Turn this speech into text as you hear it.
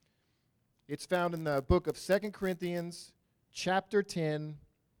It's found in the book of 2 Corinthians, chapter 10,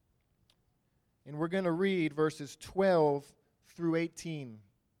 and we're going to read verses 12 through 18.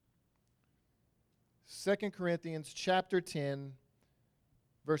 2 Corinthians, chapter 10,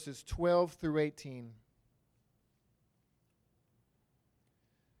 verses 12 through 18.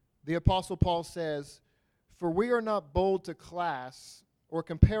 The Apostle Paul says, "For we are not bold to class or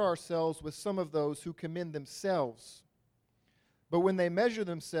compare ourselves with some of those who commend themselves. But when they measure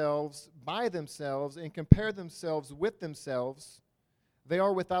themselves by themselves and compare themselves with themselves, they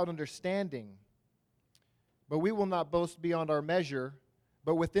are without understanding. But we will not boast beyond our measure,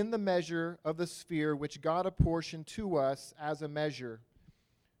 but within the measure of the sphere which God apportioned to us as a measure,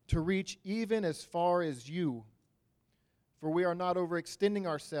 to reach even as far as you. For we are not overextending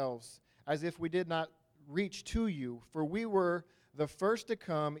ourselves, as if we did not reach to you, for we were the first to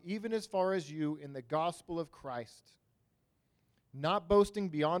come even as far as you in the gospel of Christ. Not boasting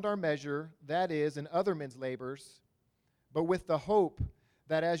beyond our measure, that is, in other men's labors, but with the hope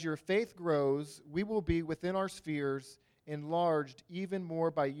that as your faith grows, we will be within our spheres, enlarged even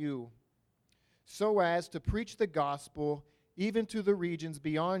more by you, so as to preach the gospel even to the regions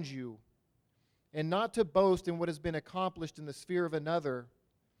beyond you, and not to boast in what has been accomplished in the sphere of another.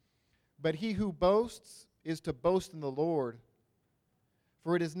 But he who boasts is to boast in the Lord.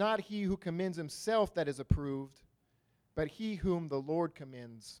 For it is not he who commends himself that is approved, but he whom the Lord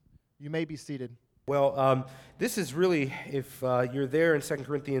commends." You may be seated. Well, this is really, if you're there in 2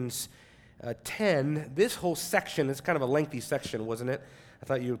 Corinthians 10, this whole section is kind of a lengthy section, wasn't it? I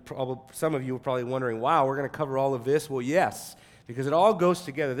thought some of you were probably wondering, wow, we're going to cover all of this? Well, yes, because it all goes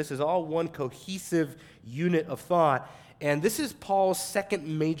together. This is all one cohesive unit of thought. And this is Paul's second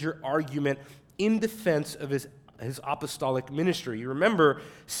major argument in defense of his apostolic ministry. You remember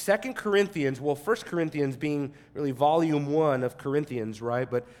 2 Corinthians, 1 Corinthians being really volume 1 of Corinthians, right?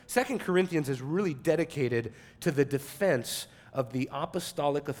 But 2 Corinthians is really dedicated to the defense of the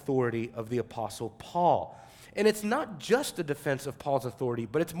apostolic authority of the Apostle Paul. And it's not just the defense of Paul's authority,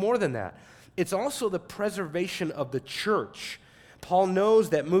 but it's more than that. It's also the preservation of the church. Paul knows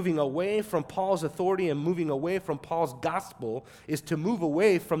that moving away from Paul's authority and moving away from Paul's gospel is to move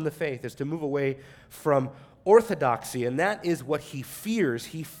away from the faith, is to move away from orthodoxy, and that is what he fears.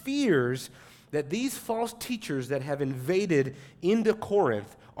 He fears that these false teachers that have invaded into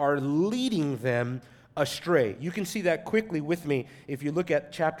Corinth are leading them astray. You can see that quickly with me if you look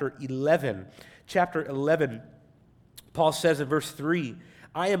at chapter 11. Chapter 11, Paul says in verse 3,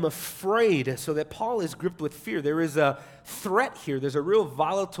 "I am afraid," so that Paul is gripped with fear. There is a threat here. There's a real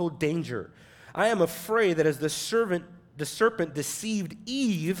volatile danger. "I am afraid that as the serpent deceived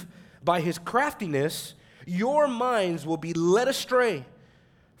Eve by his craftiness, your minds will be led astray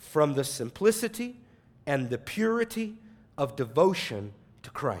from the simplicity and the purity of devotion to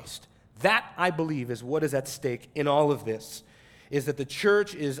Christ." That, I believe, is what is at stake in all of this, is that the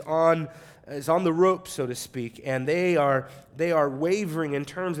church is on the rope, so to speak, and they are wavering in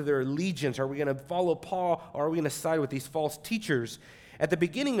terms of their allegiance. Are we going to follow Paul, or are we going to side with these false teachers? At the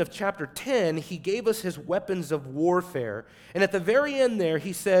beginning of chapter 10, he gave us his weapons of warfare. And at the very end there,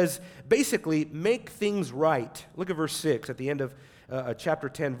 he says, basically, make things right. Look at verse 6. At the end of chapter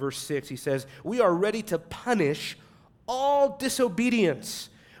 10, verse 6, he says, "We are ready to punish all disobedience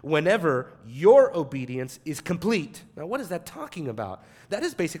whenever your obedience is complete." Now, what is that talking about? That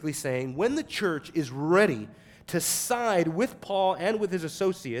is basically saying when the church is ready to side with Paul and with his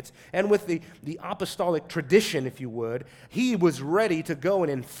associates and with the apostolic tradition, if you would, he was ready to go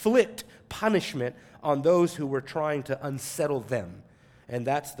and inflict punishment on those who were trying to unsettle them. And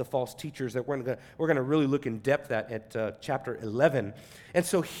that's the false teachers that we're going to really look in depth at chapter 11. And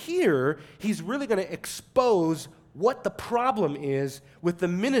so here, he's really going to expose what the problem is with the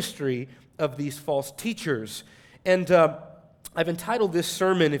ministry of these false teachers. And I've entitled this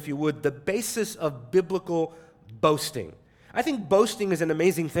sermon, if you would, "The Basis of Biblical Boasting." I think boasting is an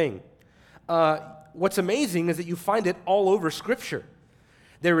amazing thing. What's amazing is that you find it all over Scripture.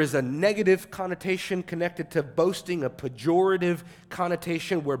 There is a negative connotation connected to boasting, a pejorative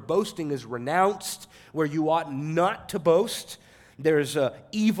connotation where boasting is renounced, where you ought not to boast. There's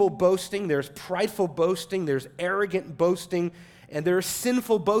evil boasting, there's prideful boasting, there's arrogant boasting, and there's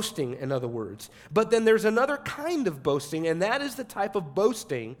sinful boasting, in other words. But then there's another kind of boasting, and that is the type of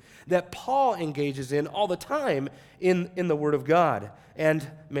boasting that Paul engages in all the time in the Word of God,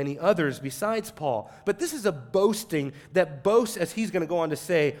 and many others besides Paul. But this is a boasting that boasts, as he's going to go on to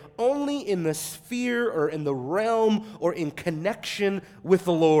say, only in the sphere or in the realm or in connection with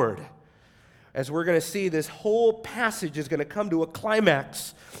the Lord. As we're going to see, this whole passage is going to come to a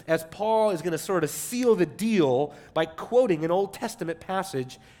climax as Paul is going to sort of seal the deal by quoting an Old Testament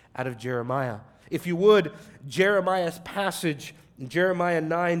passage out of Jeremiah. If you would, Jeremiah's passage, Jeremiah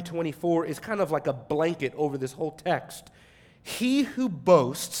 9:24, is kind of like a blanket over this whole text. He who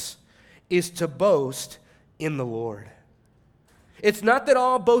boasts is to boast in the Lord. It's not that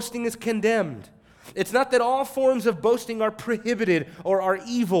all boasting is condemned. It's not that all forms of boasting are prohibited or are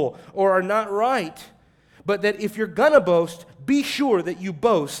evil or are not right, but that if you're going to boast, be sure that you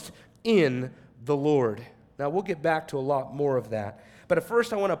boast in the Lord. Now, we'll get back to a lot more of that. But at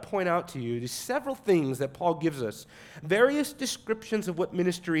first, I want to point out to you several things that Paul gives us, various descriptions of what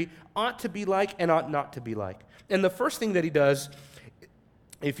ministry ought to be like and ought not to be like. And the first thing that he does,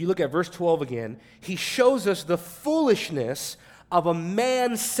 if you look at verse 12 again, he shows us the foolishness of a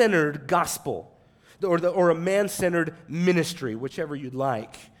man-centered gospel, or a man-centered ministry, whichever you'd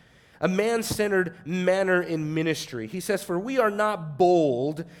like. A man-centered manner in ministry. He says, "For we are not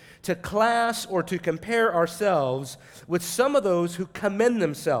bold to class or to compare ourselves with some of those who commend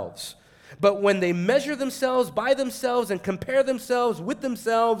themselves. But when they measure themselves by themselves and compare themselves with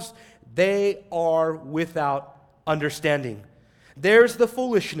themselves, they are without understanding." There's the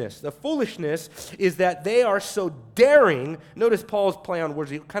foolishness. The foolishness is that they are so daring. Notice Paul's play on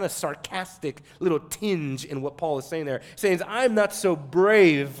words, kind of sarcastic little tinge in what Paul is saying there. Saying, I'm not so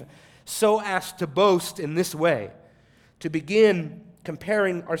brave so as to boast in this way, to begin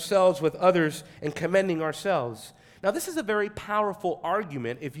comparing ourselves with others and commending ourselves. Now, this is a very powerful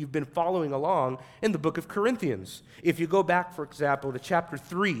argument if you've been following along in the book of Corinthians. If you go back, for example, to chapter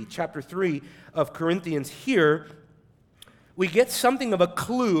 3 of Corinthians here, we get something of a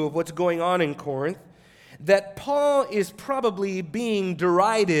clue of what's going on in Corinth, that Paul is probably being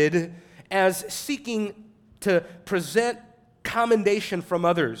derided as seeking to present commendation from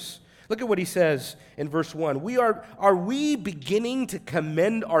others. Look at what he says in verse 1. Are we beginning to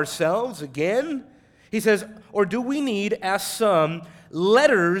commend ourselves again? He says, or do we need, as some,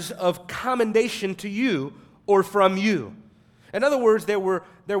 letters of commendation to you or from you? In other words, there were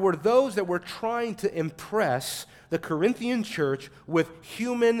those that were trying to impress the Corinthian church with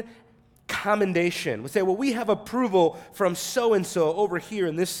human commendation. We say, well, we have approval from so-and-so over here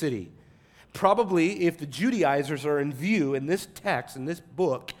in this city. Probably, if the Judaizers are in view in this text, in this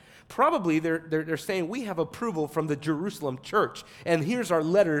book, probably they're saying, we have approval from the Jerusalem church, and here's our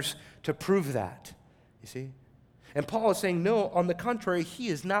letters to prove that. You see? And Paul is saying, no, on the contrary, he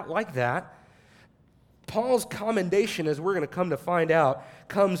is not like that. Paul's commendation, as we're going to come to find out,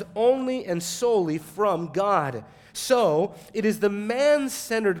 comes only and solely from God. So, it is the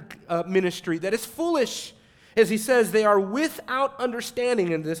man-centered ministry that is foolish. As he says, they are without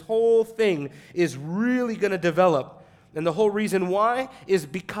understanding, and this whole thing is really going to develop. And the whole reason why is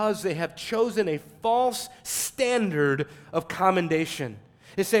because they have chosen a false standard of commendation.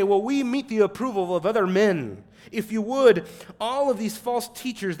 They say, well, we meet the approval of other men. If you would, all of these false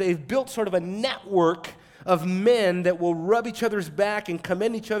teachers, they've built sort of a network of men that will rub each other's back and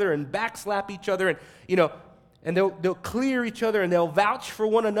commend each other and backslap each other, and and they'll clear each other and they'll vouch for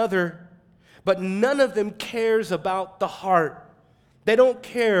one another, but none of them cares about the heart. They don't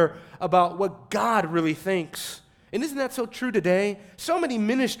care about what God really thinks. And isn't that so true today? So many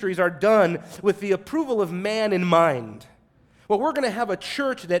ministries are done with the approval of man in mind. Well, we're going to have a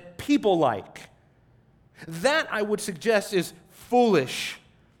church that people like. That, I would suggest, is foolish.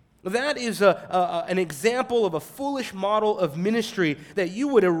 That is an example of a foolish model of ministry, that you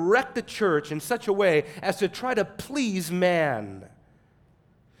would erect a church in such a way as to try to please man.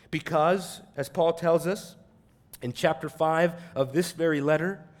 Because, as Paul tells us in chapter 5 of this very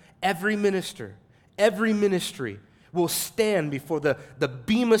letter, every ministry will stand before the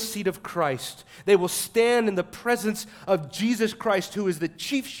bema seat of Christ. They will stand in the presence of Jesus Christ, who is the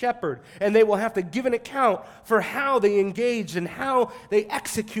chief shepherd, and they will have to give an account for how they engaged and how they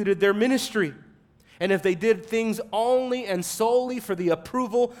executed their ministry. And if they did things only and solely for the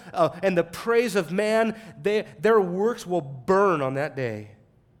approval and the praise of man, their works will burn on that day.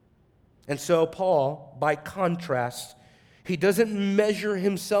 And so Paul, by contrast, he doesn't measure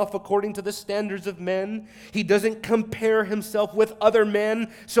himself according to the standards of men. He doesn't compare himself with other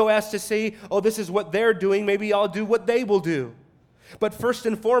men so as to say, oh, this is what they're doing, maybe I'll do what they will do. But first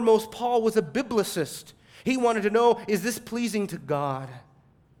and foremost, Paul was a biblicist. He wanted to know, is this pleasing to God?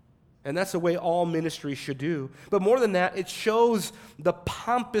 And that's the way all ministry should do. But more than that, it shows the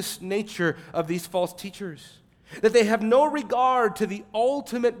pompous nature of these false teachers, that they have no regard to the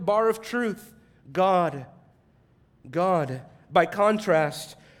ultimate bar of truth, God. By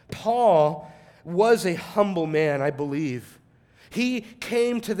contrast, Paul was a humble man, I believe. He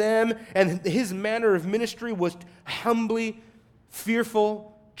came to them, and his manner of ministry was humbly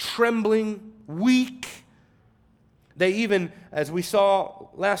fearful, trembling, weak. They even, as we saw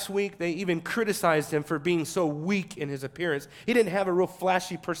last week, they even criticized him for being so weak in his appearance. He didn't have a real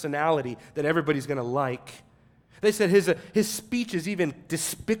flashy personality that everybody's going to like. They said his speech is even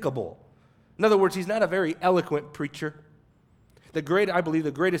despicable. In other words, he's not a very eloquent preacher. I believe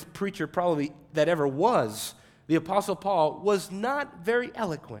the greatest preacher probably that ever was, the Apostle Paul, was not very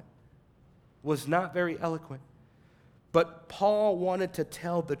eloquent. But Paul wanted to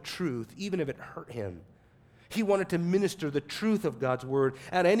tell the truth, even if it hurt him. He wanted to minister the truth of God's word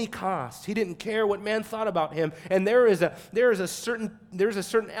at any cost. He didn't care what man thought about him. And there is a certain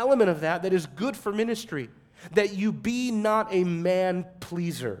element of that is good for ministry, that you be not a man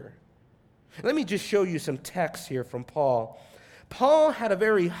pleaser. Let me just show you some texts here from Paul. Paul had a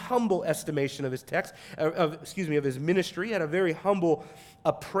very humble estimation of his of his ministry. He had a very humble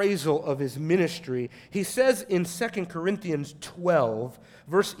appraisal of his ministry. He says in 2 Corinthians 12,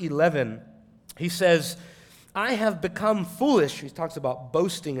 verse 11, he says, I have become foolish. He talks about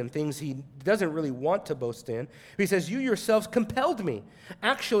boasting and things he doesn't really want to boast in. He says, you yourselves compelled me.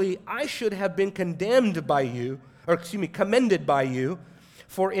 Actually, I should have been commended by you,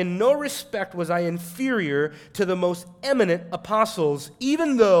 for in no respect was I inferior to the most eminent apostles,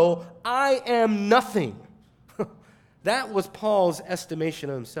 even though I am nothing. That was Paul's estimation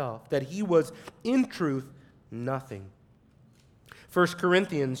of himself, that he was, in truth, nothing. 1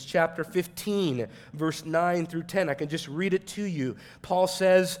 Corinthians chapter 15, verse 9 through 10. I can just read it to you. Paul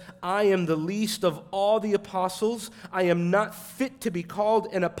says, I am the least of all the apostles. I am not fit to be called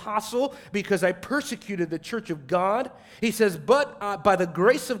an apostle because I persecuted the church of God. He says, but by the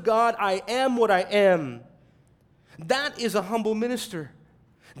grace of God, I am what I am. That is a humble minister.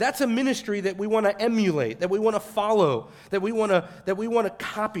 That's a ministry that we want to emulate, that we want to follow, that we want to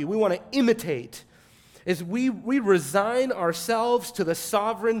copy, we want to imitate. Is we resign ourselves to the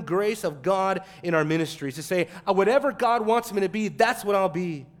sovereign grace of God in our ministries, to say, whatever God wants me to be, that's what I'll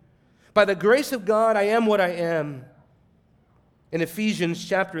be. By the grace of God, I am what I am. In Ephesians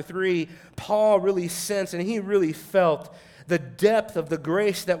chapter 3, Paul really sensed and he really felt the depth of the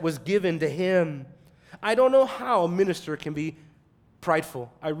grace that was given to him. I don't know how a minister can be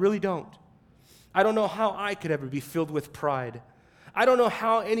prideful. I really don't. I don't know how I could ever be filled with pride. I don't know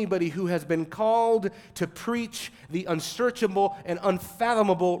how anybody who has been called to preach the unsearchable and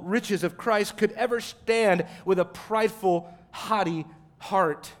unfathomable riches of Christ could ever stand with a prideful, haughty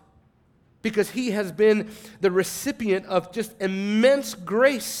heart, because he has been the recipient of just immense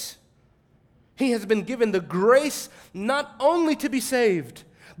grace. He has been given the grace not only to be saved,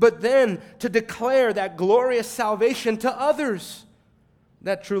 but then to declare that glorious salvation to others.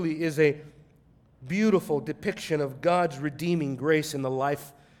 That truly is a beautiful depiction of God's redeeming grace in the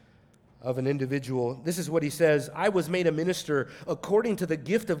life of an individual. This is what he says, I was made a minister according to the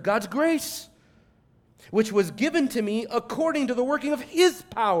gift of God's grace, which was given to me according to the working of his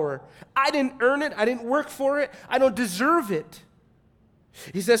power. I didn't earn it. I didn't work for it. I don't deserve it.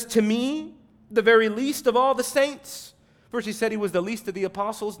 He says, to me, the very least of all the saints. First he said he was the least of the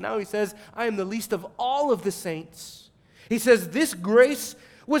apostles. Now he says, I am the least of all of the saints. He says, this grace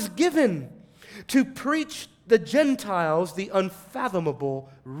was given to preach the Gentiles the unfathomable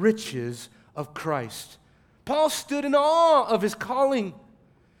riches of Christ. Paul stood in awe of his calling.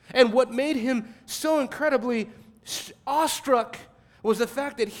 And what made him so incredibly awestruck was the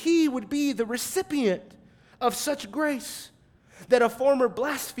fact that he would be the recipient of such grace. That a former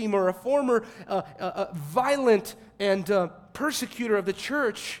blasphemer, a former violent and persecutor of the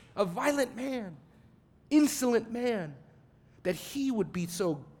church, a violent man, insolent man, that he would be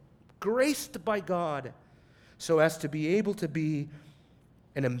so graced by God so as to be able to be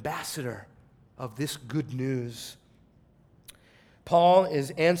an ambassador of this good news. Paul is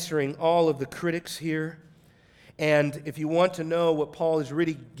answering all of the critics here. And if you want to know what Paul is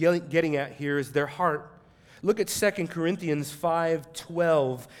really getting at here is their heart. Look at 2 Corinthians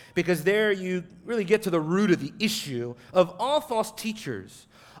 5:12, because there you really get to the root of the issue of all false teachers.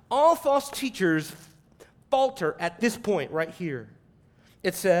 All false teachers falter at this point right here.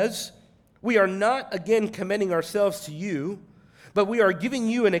 It says, we are not again commending ourselves to you, but we are giving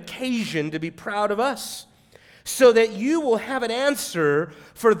you an occasion to be proud of us, so that you will have an answer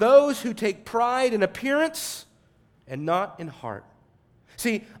for those who take pride in appearance and not in heart.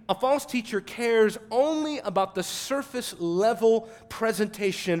 See, a false teacher cares only about the surface level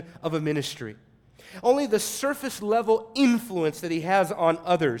presentation of a ministry. Only the surface level influence that he has on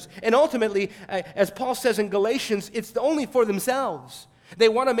others. And ultimately, as Paul says in Galatians, it's only for themselves. They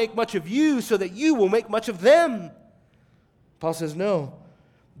want to make much of you so that you will make much of them. Paul says, no.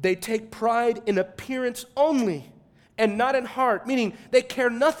 They take pride in appearance only and not in heart, meaning they care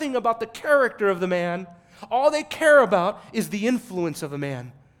nothing about the character of the man. All they care about is the influence of a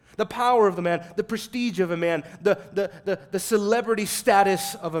man, the power of the man, the prestige of a man, the celebrity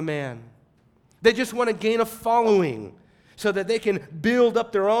status of a man. They just want to gain a following so that they can build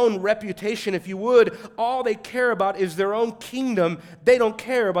up their own reputation, if you would. All they care about is their own kingdom. They don't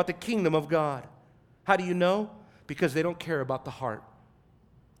care about the kingdom of God. How do you know? Because they don't care about the heart.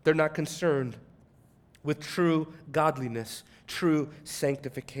 They're not concerned with true godliness, true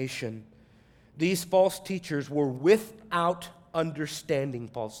sanctification. These false teachers were without understanding,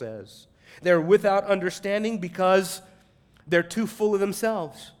 Paul says. They're without understanding because they're too full of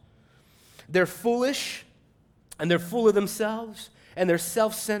themselves. They're foolish, and they're full of themselves, and they're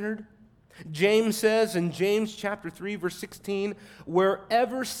self-centered. James says in James chapter 3, verse 16,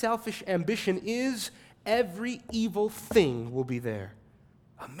 wherever selfish ambition is, every evil thing will be there.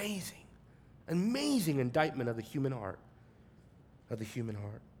 Amazing. Amazing indictment of the human heart.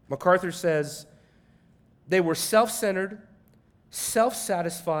 MacArthur says they were self-centered,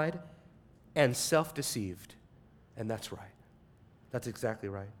 self-satisfied, and self-deceived. And that's right. That's exactly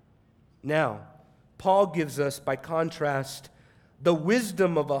right. Now, Paul gives us, by contrast, the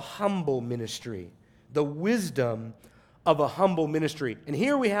wisdom of a humble ministry. The wisdom of a humble ministry. And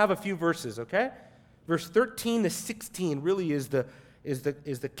here we have a few verses, okay? Verse 13 to 16 really is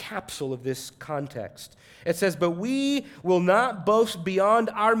the capsule of this context. It says, but we will not boast beyond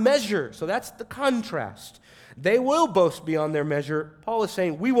our measure. So that's the contrast. They will boast beyond their measure. Paul is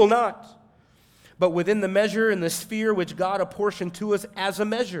saying, we will not. But within the measure and the sphere which God apportioned to us as a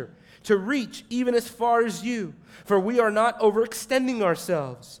measure, to reach even as far as you. For we are not overextending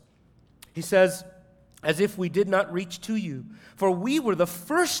ourselves. He says, as if we did not reach to you. For we were the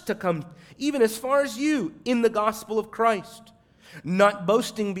first to come even as far as you in the gospel of Christ. Not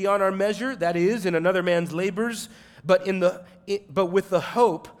boasting beyond our measure, that is, in another man's labors, but with the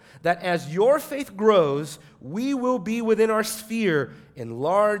hope that as your faith grows, we will be within our sphere,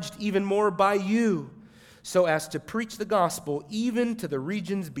 enlarged even more by you, so as to preach the gospel even to the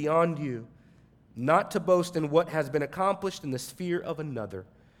regions beyond you, not to boast in what has been accomplished in the sphere of another.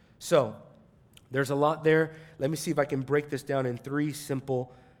 So, there's a lot there. Let me see if I can break this down in 3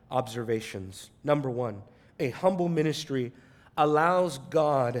 simple observations. Number 1, a humble ministry allows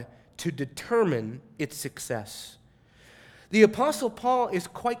God to determine its success. The Apostle Paul is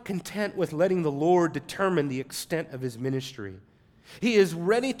quite content with letting the Lord determine the extent of his ministry. He is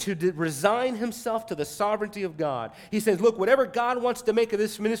ready to resign himself to the sovereignty of God. He says, look, whatever God wants to make of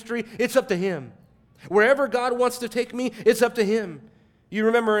this ministry, it's up to him. Wherever God wants to take me, it's up to him. You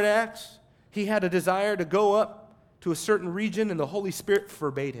remember in Acts, he had a desire to go up to a certain region, and the Holy Spirit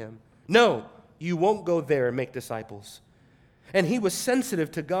forbade him. No, you won't go there and make disciples. And he was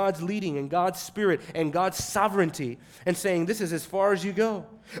sensitive to God's leading and God's Spirit and God's sovereignty and saying, this is as far as you go.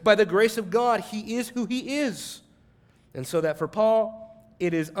 By the grace of God, he is who he is. And so that for Paul,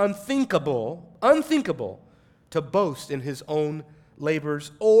 it is unthinkable to boast in his own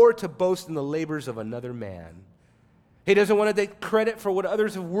labors or to boast in the labors of another man. He doesn't want to take credit for what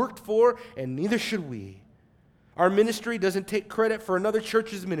others have worked for, and neither should we. Our ministry doesn't take credit for another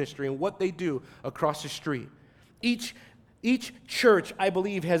church's ministry and what they do across the street. Each church, I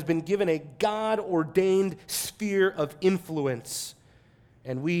believe, has been given a God-ordained sphere of influence,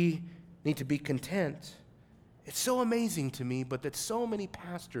 and we need to be content. It's so amazing to me, but that so many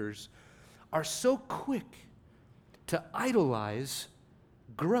pastors are so quick to idolize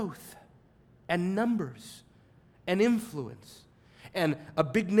growth and numbers and influence and a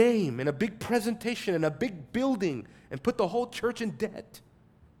big name and a big presentation and a big building and put the whole church in debt.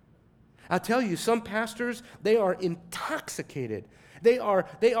 I'll tell you, some pastors, they are intoxicated. They are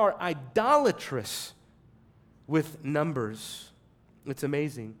idolatrous with numbers. It's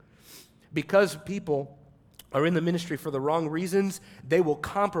amazing. Because people are in the ministry for the wrong reasons, they will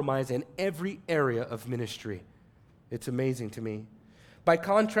compromise in every area of ministry. It's amazing to me. By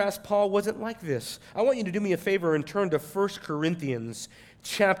contrast, Paul wasn't like this. I want you to do me a favor and turn to 1 Corinthians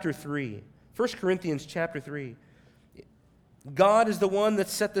chapter 3. 1 Corinthians chapter 3. God is the one that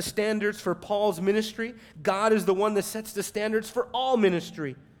set the standards for Paul's ministry. God is the one that sets the standards for all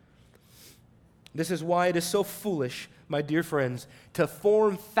ministry. This is why it is so foolish, my dear friends, to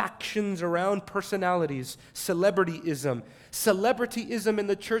form factions around personalities, celebrityism. Celebrityism in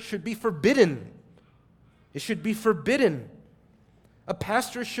the church should be forbidden. It should be forbidden. A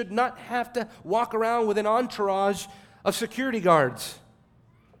pastor should not have to walk around with an entourage of security guards.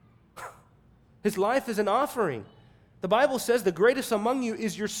 His life is an offering. The Bible says the greatest among you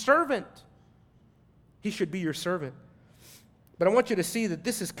is your servant. He should be your servant. But I want you to see that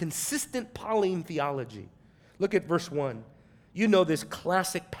this is consistent Pauline theology. Look at verse 1. You know this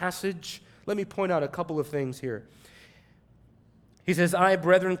classic passage Let me point out a couple of things here. He says, I,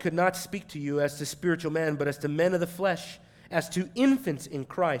 brethren, could not speak to you as to spiritual men, but as to men of the flesh, as to infants in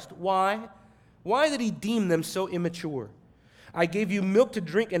Christ. Why? Why did he deem them so immature? I gave you milk to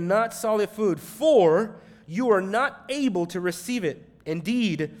drink and not solid food, for you are not able to receive it.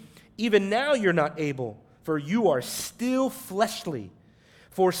 Indeed, even now you're not able, for you are still fleshly.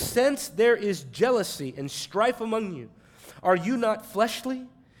 For since there is jealousy and strife among you, are you not fleshly?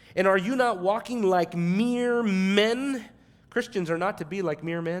 And are you not walking like mere men? Christians are not to be like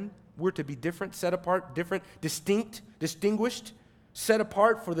mere men. We're to be different, set apart, different, distinct, distinguished, set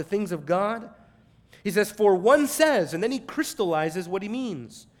apart for the things of God. He says, for one says, and then he crystallizes what he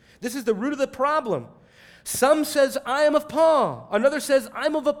means. This is the root of the problem. Some says, I am of Paul. Another says,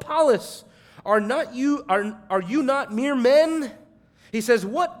 I'm of Apollos. Are you not mere men? He says,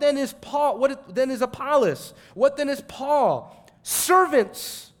 what then is Paul? What then is Apollos? What then is Paul?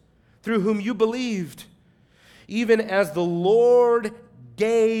 Servants through whom you believed, even as the Lord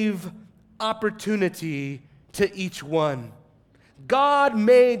gave opportunity to each one. God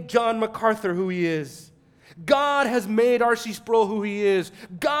made John MacArthur who he is. God has made R.C. Sproul who he is.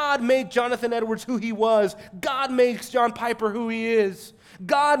 God made Jonathan Edwards who he was. God makes John Piper who he is.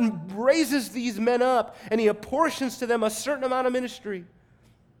 God raises these men up, and he apportions to them a certain amount of ministry.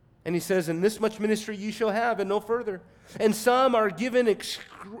 And he says, in this much ministry you shall have, and no further. And some are given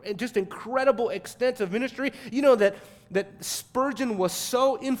just incredible extents of ministry. You know that Spurgeon was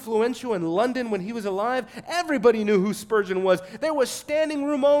so influential in London when he was alive. Everybody knew who Spurgeon was. There was standing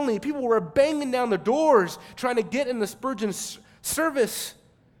room only. People were banging down the doors trying to get in the Spurgeon service.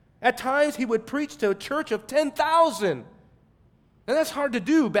 At times he would preach to a church of 10,000. And that's hard to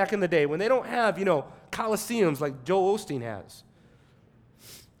do back in the day when they don't have, coliseums like Joel Osteen has.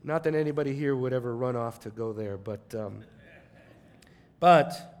 Not that anybody here would ever run off to go there, but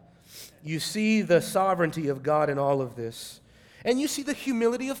you see the sovereignty of God in all of this. And you see the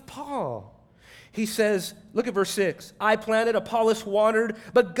humility of Paul. He says, look at verse 6, I planted, Apollos watered,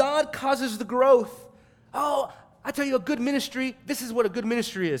 but God causes the growth. Oh, I tell you, a good ministry, this is what a good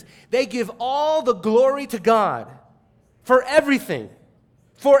ministry is. They give all the glory to God for everything.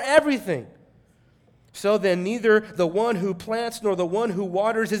 For everything. So then neither the one who plants nor the one who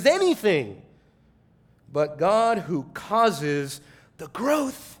waters is anything, but God who causes the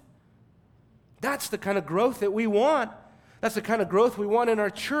growth. That's the kind of growth that we want. That's the kind of growth we want in our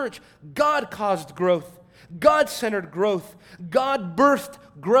church. God caused growth. God-centered growth. God birthed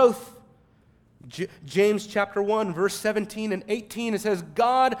growth. James chapter 1, verse 17 and 18, it says,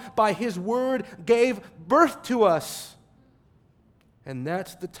 God by his word gave birth to us. And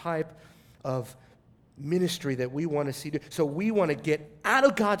that's the type of ministry that we want to see. So we want to get out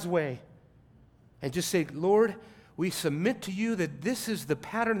of God's way and just say, Lord, we submit to you that this is the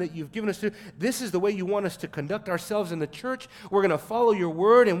pattern that you've given us to. This is the way you want us to conduct ourselves in the church. We're going to follow your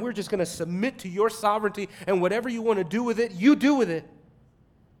word, and we're just going to submit to your sovereignty, and whatever you want to do with it, you do with it.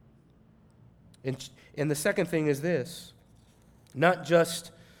 And the second thing is this, not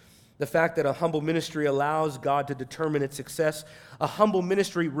just the fact that a humble ministry allows God to determine its success. A humble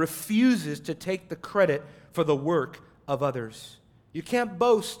ministry refuses to take the credit for the work of others. You can't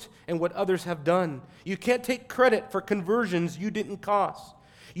boast in what others have done. You can't take credit for conversions you didn't cause.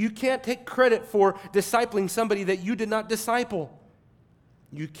 You can't take credit for discipling somebody that you did not disciple.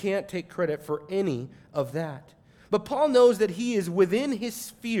 You can't take credit for any of that. But Paul knows that he is within his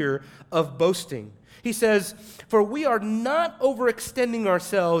sphere of boasting. He says, for we are not overextending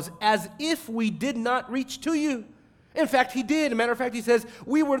ourselves as if we did not reach to you. In fact, he did. As a matter of fact, he says,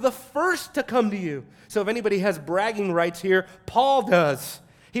 we were the first to come to you. So if anybody has bragging rights here, Paul does.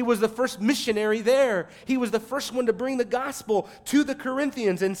 He was the first missionary there. He was the first one to bring the gospel to the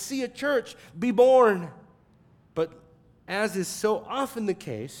Corinthians and see a church be born. But as is so often the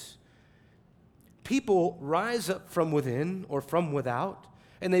case, people rise up from within or from without,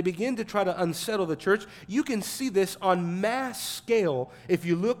 and they begin to try to unsettle the church. You can see this on mass scale if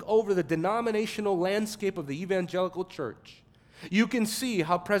you look over the denominational landscape of the evangelical church. You can see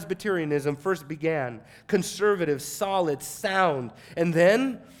how Presbyterianism first began, conservative, solid, sound, and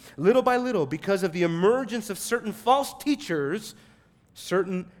then, little by little, because of the emergence of certain false teachers,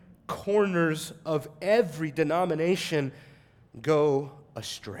 certain corners of every denomination go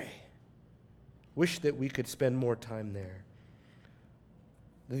astray. Wish that we could spend more time there.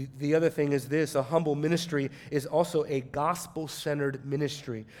 The other thing is this, a humble ministry is also a gospel-centered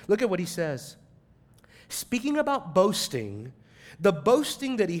ministry. Look at what he says. Speaking about boasting, the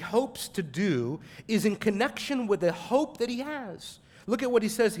boasting that he hopes to do is in connection with the hope that he has. Look at what he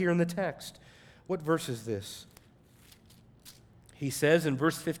says here in the text. What verse is this? He says in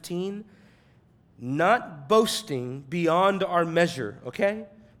verse 15, not boasting beyond our measure, okay?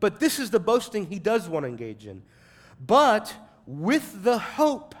 But this is the boasting he does want to engage in. But with the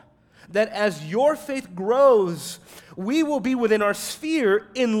hope that as your faith grows, we will be within our sphere,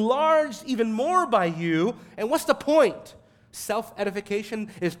 enlarged even more by you. And what's the point?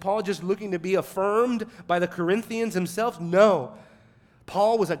 Self-edification? Is Paul just looking to be affirmed by the Corinthians himself? No.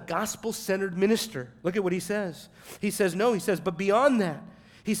 Paul was a gospel-centered minister. Look at what he says. He says, but beyond that,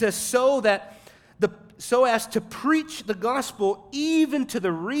 he says, so as to preach the gospel even to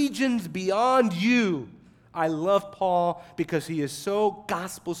the regions beyond you. I love Paul because he is so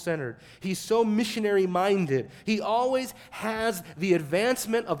gospel-centered. He's so missionary-minded. He always has the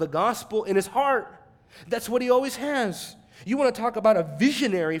advancement of the gospel in his heart. That's what he always has. You want to talk about a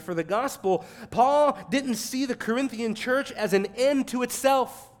visionary for the gospel? Paul didn't see the Corinthian church as an end to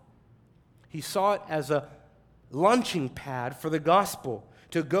itself. He saw it as a launching pad for the gospel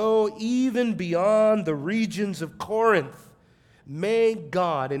to go even beyond the regions of Corinth. May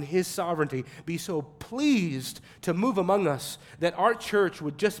God in His sovereignty be so pleased to move among us that our church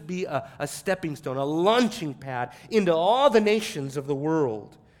would just be a stepping stone, a launching pad into all the nations of the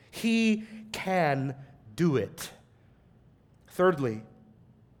world. He can do it. Thirdly,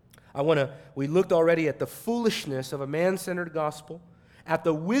 we looked already at the foolishness of a man-centered gospel, at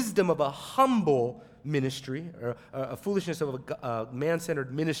the wisdom of a humble ministry, or a foolishness of a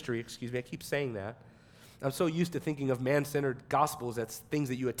man-centered ministry, I keep saying that. I'm so used to thinking of man-centered gospels as things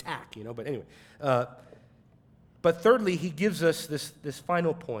that you attack, but anyway. But thirdly, he gives us this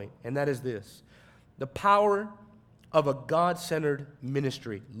final point, and that is this: the power of a God-centered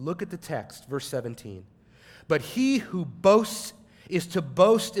ministry. Look at the text, verse 17. But he who boasts is to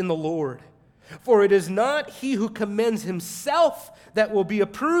boast in the Lord. For it is not he who commends himself that will be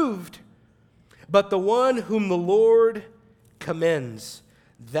approved, but the one whom the Lord commends.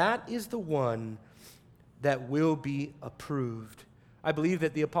 That is the one that will be approved. I believe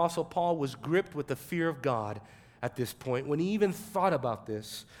that the Apostle Paul was gripped with the fear of God at this point when he even thought about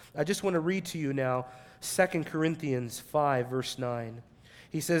this. I just want to read to you now 2 Corinthians 5, verse 9.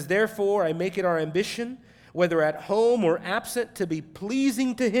 He says, therefore I make it our ambition, whether at home or absent, to be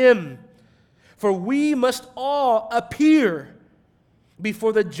pleasing to Him. For we must all appear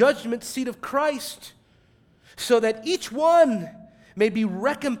before the judgment seat of Christ, so that each one may be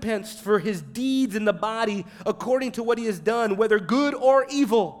recompensed for his deeds in the body according to what he has done, whether good or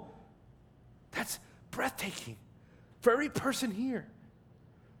evil. That's breathtaking for every person here.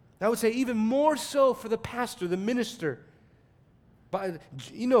 I would say even more so for the pastor, the minister. But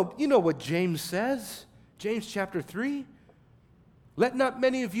you know what James says? James chapter 3. Let not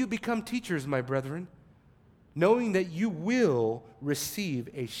many of you become teachers, my brethren, knowing that you will receive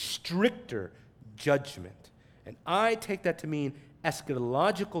a stricter judgment. And I take that to mean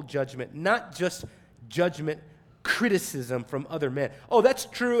eschatological judgment, not just judgment, criticism from other men. Oh, that's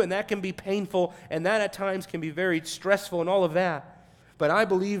true, and that can be painful, and that at times can be very stressful and all of that. But I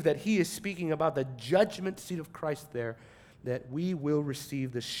believe that he is speaking about the judgment seat of Christ there, that we will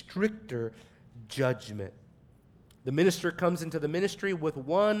receive the stricter judgment. The minister comes into the ministry with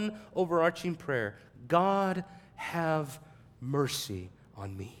one overarching prayer: God, have mercy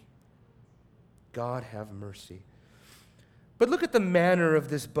on me. God, have mercy. But look at the manner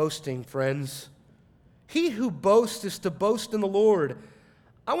of this boasting, friends. He who boasts is to boast in the Lord.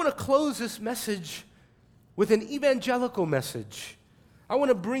 I want to close this message with an evangelical message. I want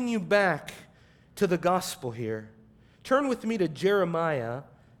to bring you back to the gospel here. Turn with me to Jeremiah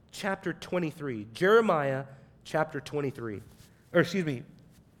chapter 23. Jeremiah chapter 23.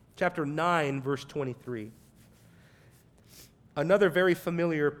 Chapter 9, verse 23. Another very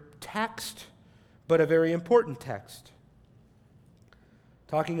familiar text, but a very important text.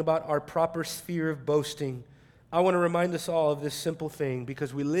 Talking about our proper sphere of boasting. I want to remind us all of this simple thing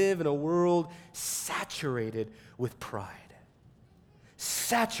because we live in a world saturated with pride.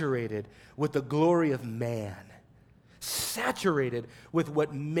 Saturated with the glory of man. Saturated with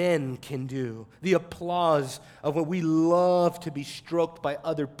what men can do. The applause of what we love to be stroked by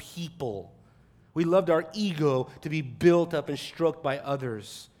other people. We loved our ego to be built up and stroked by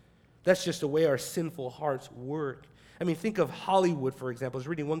others. That's just the way our sinful hearts work. I mean, think of Hollywood, for example. I was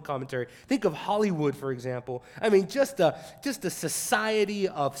reading one commentary. Think of Hollywood, for example. I mean, just a society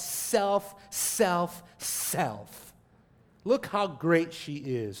of self. Look how great she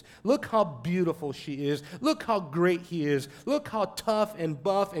is. Look how beautiful she is. Look how great he is. Look how tough and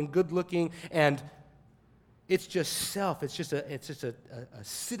buff and good-looking. And it's just self. It's just a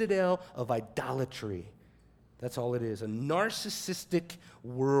citadel of idolatry. That's all it is. A narcissistic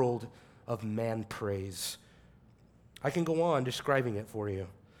world of man praise. I can go on describing it for you.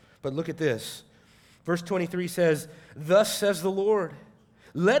 But look at this. Verse 23 says, "Thus says the Lord,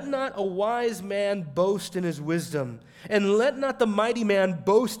 let not a wise man boast in his wisdom, and let not the mighty man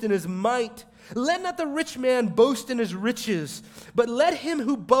boast in his might. Let not the rich man boast in his riches, but let him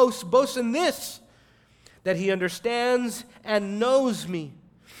who boasts boast in this, that he understands and knows me,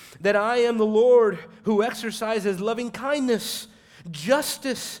 that I am the Lord who exercises loving kindness,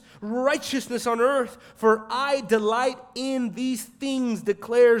 justice, righteousness on earth, for I delight in these things,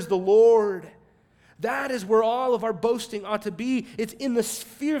 declares the Lord." That is where all of our boasting ought to be. It's in the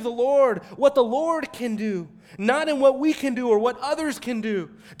sphere of the Lord, what the Lord can do, not in what we can do or what others can do.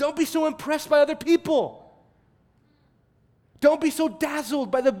 Don't be so impressed by other people. Don't be so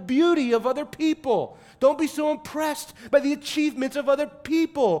dazzled by the beauty of other people. Don't be so impressed by the achievements of other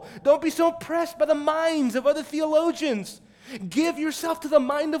people. Don't be so impressed by the minds of other theologians. Give yourself to the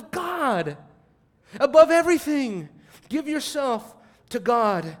mind of God. Above everything, give yourself to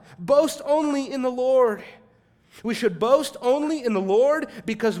God. Boast only in the Lord. We should boast only in the Lord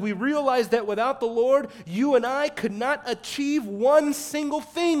because we realize that without the Lord, you and I could not achieve one single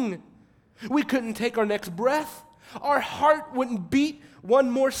thing. We couldn't take our next breath. Our heart wouldn't beat one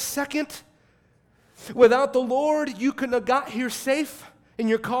more second. Without the Lord, you couldn't have got here safe in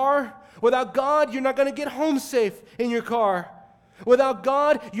your car. Without God, you're not going to get home safe in your car. Without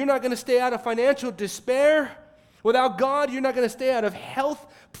God, you're not going to stay out of financial despair. Without God, you're not going to stay out of health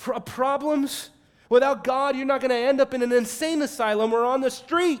problems. Without God, you're not going to end up in an insane asylum or on the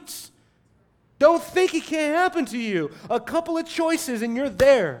streets. Don't think it can't happen to you. A couple of choices and you're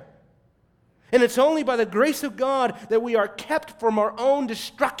there. And it's only by the grace of God that we are kept from our own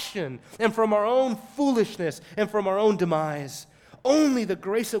destruction and from our own foolishness and from our own demise. Only the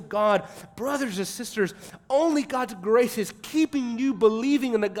grace of God. Brothers and sisters, only God's grace is keeping you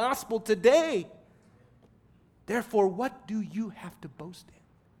believing in the gospel today. Therefore, what do you have to boast in?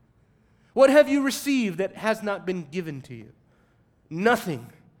 What have you received that has not been given to you?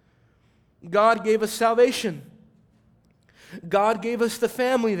 Nothing. God gave us salvation. God gave us the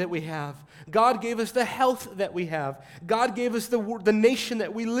family that we have. God gave us the health that we have. God gave us the nation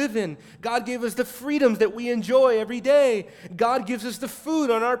that we live in. God gave us the freedoms that we enjoy every day. God gives us the food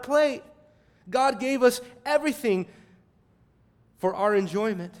on our plate. God gave us everything for our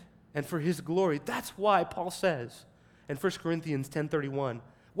enjoyment and for His glory. That's why Paul says in 1 Corinthians 10:31,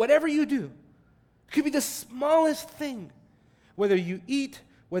 whatever you do, it could be the smallest thing, whether you eat,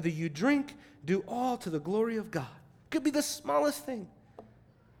 whether you drink, do all to the glory of God. It could be the smallest thing.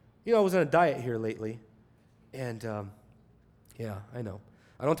 You know, I was on a diet here lately, and yeah, I know.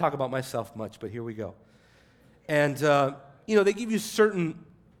 I don't talk about myself much, but here we go. And, you know, they give you certain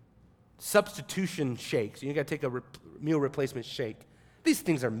substitution shakes. You got to take a meal replacement shake. These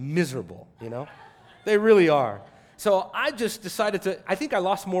things are miserable, you know? They really are. So I just decided I think I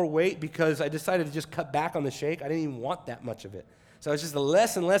lost more weight because I decided to just cut back on the shake. I didn't even want that much of it. So it's just the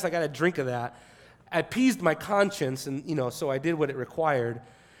less and less I got a drink of that. I appeased my conscience, and, you know, so I did what it required.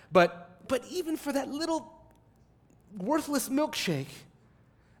 But even for that little worthless milkshake,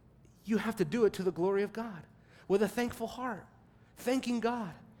 you have to do it to the glory of God with a thankful heart, thanking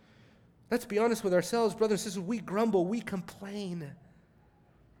God. Let's be honest with ourselves, brothers and sisters. We grumble, we complain.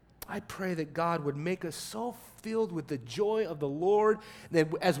 I pray that God would make us so filled with the joy of the Lord that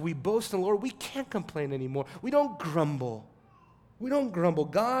as we boast in the Lord, we can't complain anymore. We don't grumble. We don't grumble.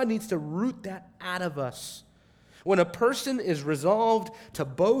 God needs to root that out of us. When a person is resolved to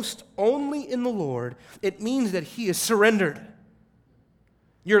boast only in the Lord, it means that he is surrendered.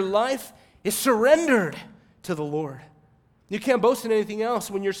 Your life is surrendered to the Lord. You can't boast in anything else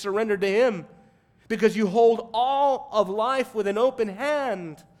when you're surrendered to Him because you hold all of life with an open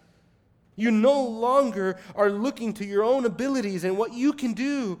hand. You no longer are looking to your own abilities and what you can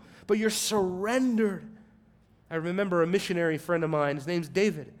do, but you're surrendered. I remember a missionary friend of mine, his name's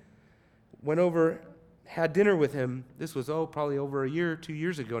David, went over, had dinner with him. This was, probably over a year, 2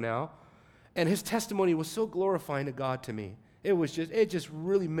 years ago now. And his testimony was so glorifying to God to me. It just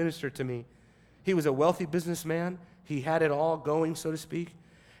really ministered to me. He was a wealthy businessman. He had it all going, so to speak.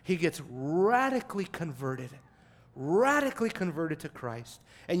 He gets radically converted to Christ.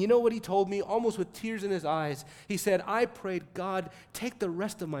 And you know what he told me, almost with tears in his eyes? He said, I prayed, God, take the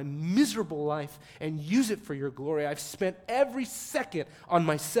rest of my miserable life and use it for your glory. I've spent every second on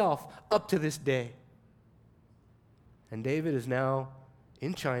myself up to this day. And David is now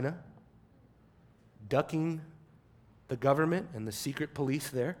in China, ducking the government and the secret police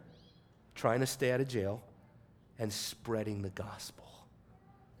there, trying to stay out of jail, and spreading the gospel,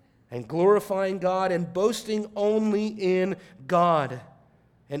 and glorifying God and boasting only in God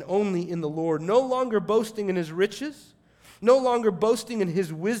and only in the Lord. No longer boasting in his riches, No longer boasting in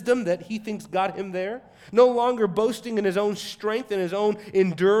his wisdom that he thinks got him there. No longer boasting in his own strength and his own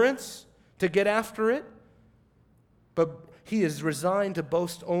endurance to get after it. But he is resigned to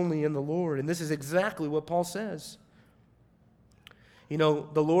boast only in the Lord. And this is exactly what Paul says. You know,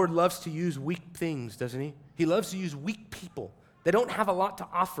 the Lord loves to use weak things, doesn't he? He loves to use weak people. They don't have a lot to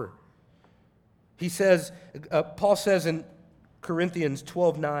offer. He says, Paul says in Corinthians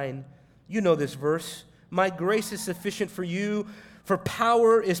 12:9, you know this verse, my grace is sufficient for you, for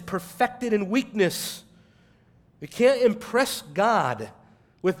power is perfected in weakness. You can't impress God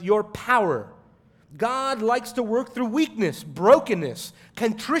with your power. God likes to work through weakness, brokenness,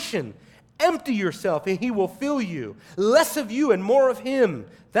 contrition. Empty yourself and he will fill you. Less of you and more of him.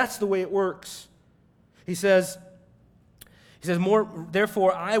 That's the way it works. He says,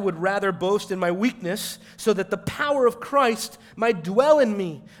 therefore, I would rather boast in my weakness so that the power of Christ might dwell in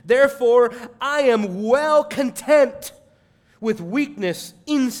me. Therefore, I am well content with weakness,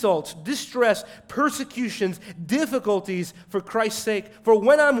 insults, distress, persecutions, difficulties for Christ's sake. For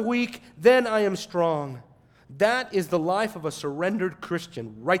when I'm weak, then I am strong. That is the life of a surrendered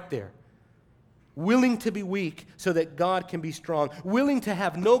Christian right there. Willing to be weak so that God can be strong. Willing to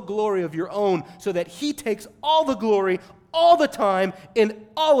have no glory of your own so that he takes all the glory all the time in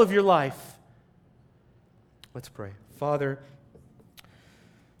all of your life. Let's pray. Father,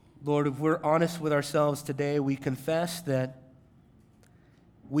 Lord, if we're honest with ourselves today, we confess that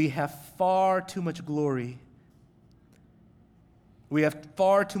we have far too much glory. We have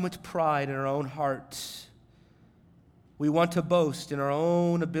far too much pride in our own hearts. We want to boast in our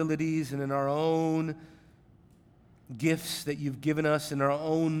own abilities and in our own gifts that you've given us, in our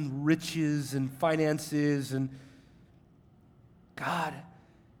own riches and finances. And God,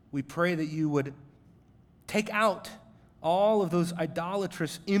 we pray that you would take out all of those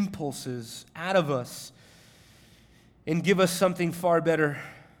idolatrous impulses out of us and give us something far better.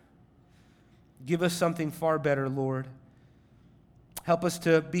 Give us something far better, Lord. Help us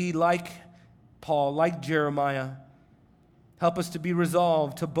to be like Paul, like Jeremiah. Help us to be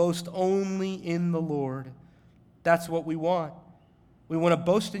resolved to boast only in the Lord. That's what we want. We want to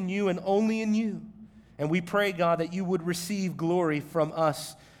boast in you and only in you. And we pray, God, that you would receive glory from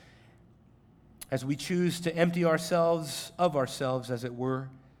us as we choose to empty ourselves of ourselves, as it were.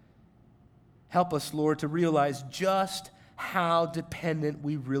 Help us, Lord, to realize just how dependent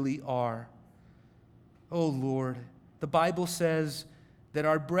we really are. Oh, Lord, the Bible says that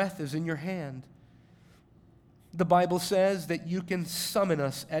our breath is in your hand. The Bible says that you can summon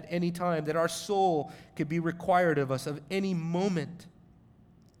us at any time, that our soul could be required of us of any moment.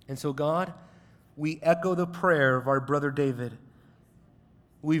 And so, God, we echo the prayer of our brother David.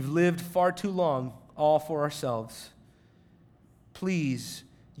 We've lived far too long all for ourselves. Please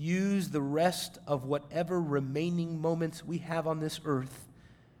use the rest of whatever remaining moments we have on this earth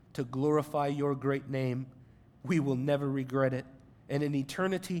to glorify your great name. We will never regret it. And in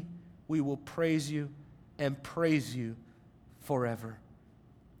eternity, we will praise you and praise you forever.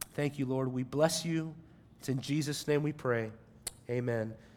 Thank you, Lord. We bless you. It's in Jesus' name we pray. Amen.